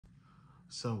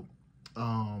So,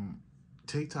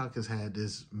 TikTok has had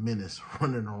this menace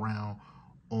running around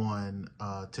on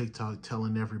TikTok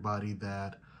telling everybody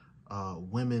that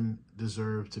women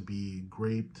deserve to be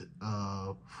raped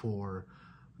for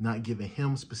not giving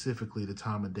him specifically the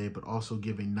time of day, but also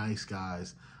giving nice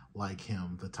guys like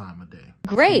him the time of day.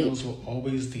 Great. Females will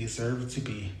always deserve to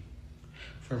be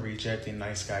for rejecting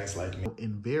nice guys like me.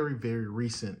 In very, very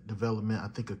recent development, I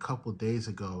think a couple days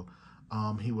ago,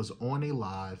 he was on a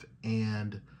live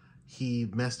and he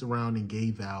messed around and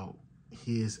gave out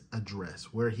his address,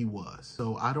 where he was.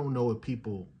 So I don't know if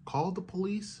people called the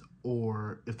police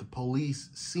or if the police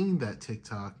seen that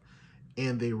TikTok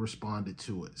and they responded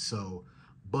to it. So,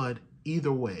 but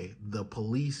either way, the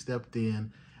police stepped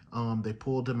in, they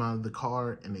pulled him out of the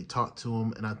car and they talked to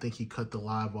him. And I think he cut the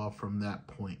live off from that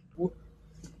point.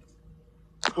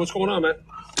 What's going on, man?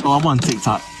 Oh, I'm on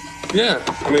TikTok. Yeah,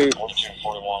 I mean...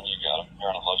 4241, you got him. You're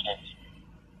on a listener.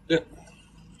 Yeah.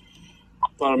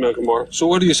 About a minute more. So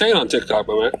what are you saying on TikTok,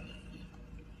 my man?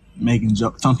 Making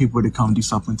jokes, telling people to come do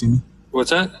something to me.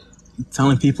 What's that?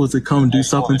 Telling people to come do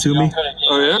something to me.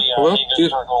 Oh, yeah? Well,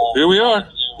 here we are.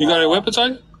 You got any weapons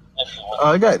on you?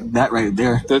 I got that right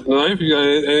there. That knife? You got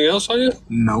anything else on you?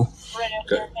 No.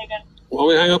 Okay. Well,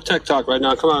 we hang up TikTok right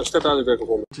now. Come on, step out of the vehicle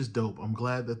for me. Which is dope. I'm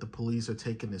glad that the police are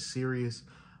taking this serious.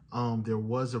 There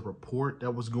was a report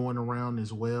that was going around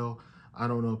as well. I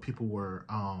don't know if people were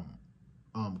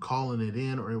calling it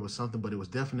in or it was something, but it was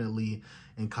definitely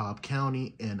in Cobb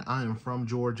County. And I am from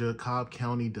Georgia. Cobb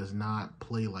County does not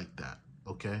play like that,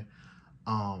 okay?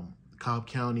 Cobb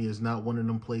County is not one of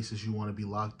them places you want to be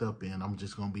locked up in. I'm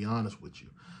just going to be honest with you.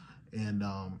 And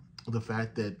the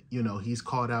fact that, you know, he's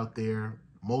caught out there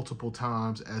multiple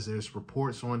times as there's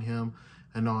reports on him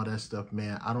and all that stuff,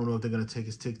 man. I don't know if they're going to take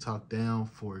his TikTok down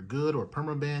for good or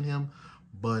permaban him,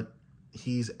 but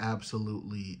he's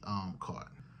absolutely caught.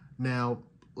 Now,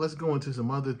 let's go into some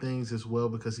other things as well,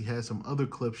 because he had some other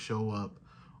clips show up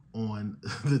on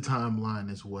the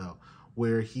timeline as well,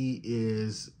 where he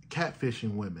is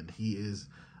catfishing women. He is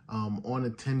on a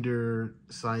Tinder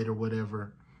site or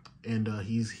whatever, and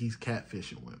he's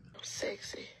catfishing women.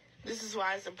 Sexy. This is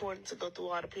why it's important to go through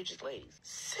all the pictures, ladies.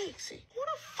 Sexy. Who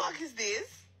the fuck is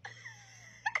this?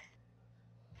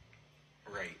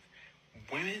 Right.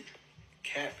 Women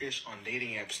catfish on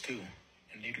dating apps too,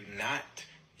 and they do not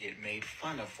get made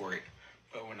fun of for it.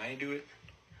 But when I do it,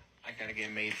 I gotta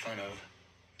get made fun of.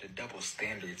 The double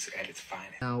standards at its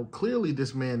finest. Now, clearly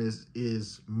this man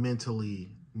is mentally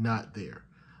not there.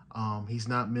 He's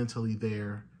not mentally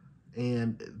there,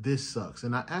 and this sucks.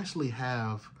 And I actually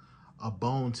have a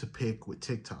bone to pick with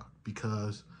TikTok,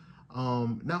 because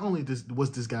not only was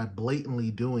this guy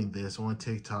blatantly doing this on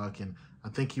TikTok, and I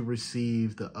think he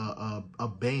received a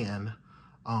ban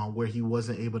where he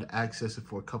wasn't able to access it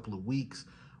for a couple of weeks.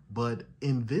 But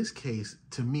in this case,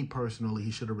 to me personally, he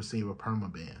should have received a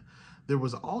permaban. There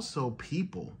was also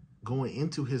people going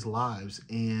into his lives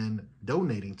and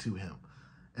donating to him.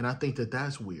 And I think that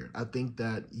that's weird. I think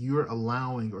that you're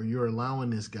allowing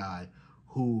this guy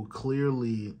who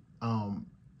clearly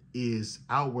is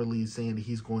outwardly saying that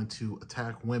he's going to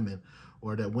attack women,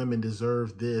 or that women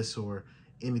deserve this or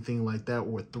anything like that,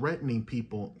 or threatening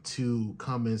people to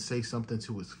come and say something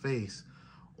to his face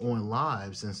on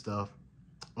lives and stuff.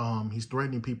 He's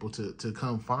threatening people to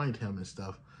come find him and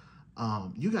stuff.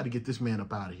 You got to get this man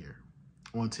up out of here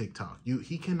on TikTok.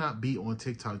 He cannot be on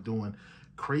TikTok doing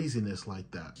craziness like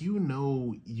that. You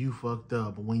know you fucked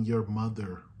up when your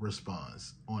mother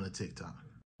responds on a TikTok.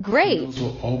 Great. Those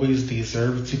will always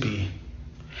deserve to be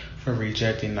for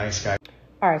rejecting nice guys.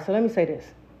 All right, so let me say this.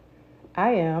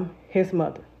 I am his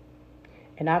mother,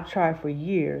 and I've tried for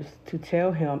years to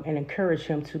tell him and encourage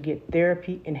him to get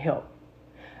therapy and help.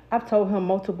 I've told him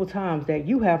multiple times that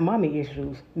you have mommy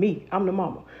issues. Me, I'm the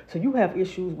mama. So you have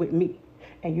issues with me.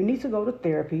 And you need to go to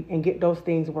therapy and get those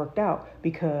things worked out,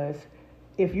 because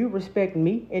if you respect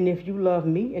me and if you love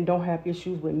me and don't have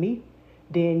issues with me,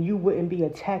 then you wouldn't be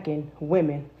attacking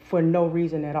women for no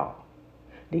reason at all.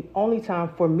 The only time,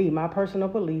 for me, my personal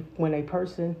belief, when a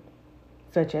person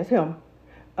such as him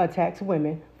attacks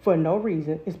women for no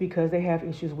reason is because they have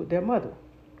issues with their mother.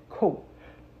 Cool.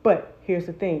 But here's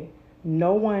the thing.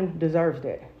 No one deserves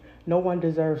that. No one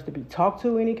deserves to be talked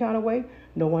to any kind of way.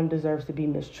 No one deserves to be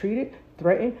mistreated,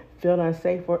 threatened, feel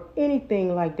unsafe, or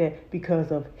anything like that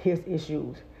because of his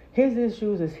issues. His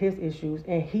issues is his issues,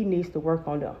 and he needs to work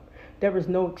on them. There is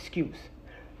no excuse.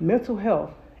 Mental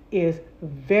health is a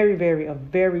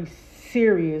very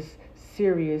serious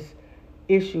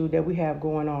issue that we have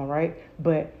going on, right?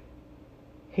 But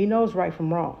he knows right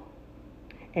from wrong.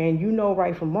 and you know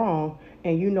right from wrong,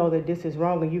 and you know that this is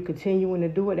wrong, and you continuing to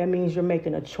do it, that means you're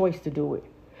making a choice to do it.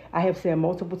 I have said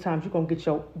multiple times, you're going to get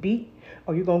your beat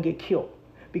or you're going to get killed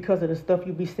because of the stuff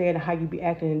you be saying and how you be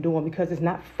acting and doing, because it's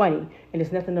not funny and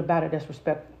there's nothing about it that's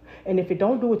respectful. And if it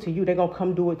don't do it to you, they're going to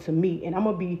come do it to me, and I'm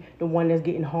going to be the one that's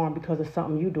getting harmed because of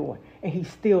something you doing. And he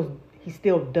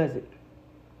still does it.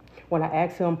 When I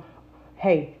ask him,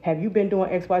 hey, have you been doing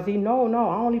XYZ? No,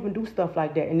 I don't even do stuff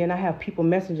like that. And then I have people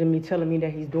messaging me telling me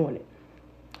that he's doing it.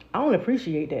 I don't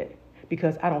appreciate that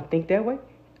because I don't think that way.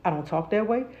 I don't talk that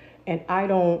way. And I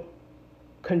don't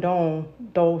condone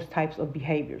those types of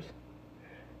behaviors.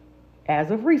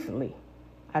 As of recently,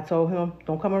 I told him,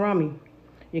 don't come around me.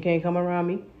 You can't come around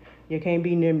me. You can't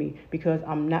be near me because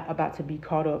I'm not about to be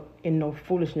caught up in no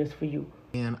foolishness for you.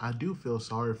 And I do feel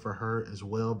sorry for her as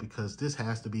well, because this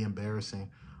has to be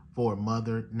embarrassing for a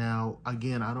mother. Now,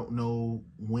 again, I don't know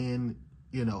when,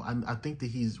 I think that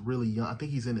he's really young. I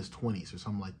think he's in his 20s or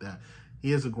something like that.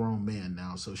 He is a grown man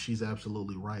now, so she's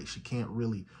absolutely right. She can't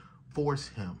really force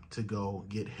him to go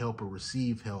get help or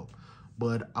receive help.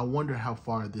 But I wonder how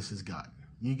far this has gotten.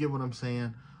 You get what I'm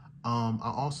saying? I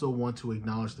also want to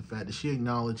acknowledge the fact that she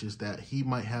acknowledges that he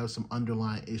might have some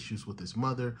underlying issues with his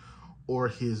mother or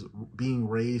his being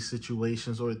raised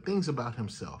situations or things about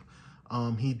himself.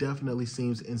 He definitely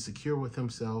seems insecure with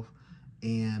himself,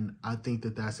 and I think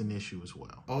that that's an issue as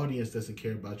well. Audience doesn't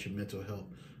care about your mental health,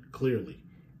 clearly.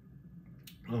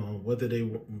 Whether they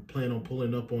plan on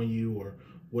pulling up on you or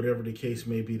whatever the case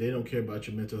may be, they don't care about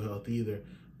your mental health either.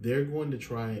 They're going to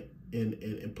try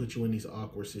and put you in these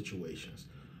awkward situations.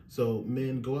 So,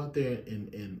 men, go out there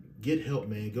and get help,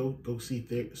 man. Go seek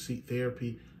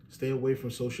therapy. Stay away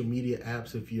from social media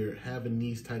apps if you're having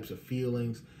these types of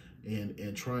feelings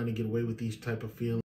and trying to get away with these type of feelings.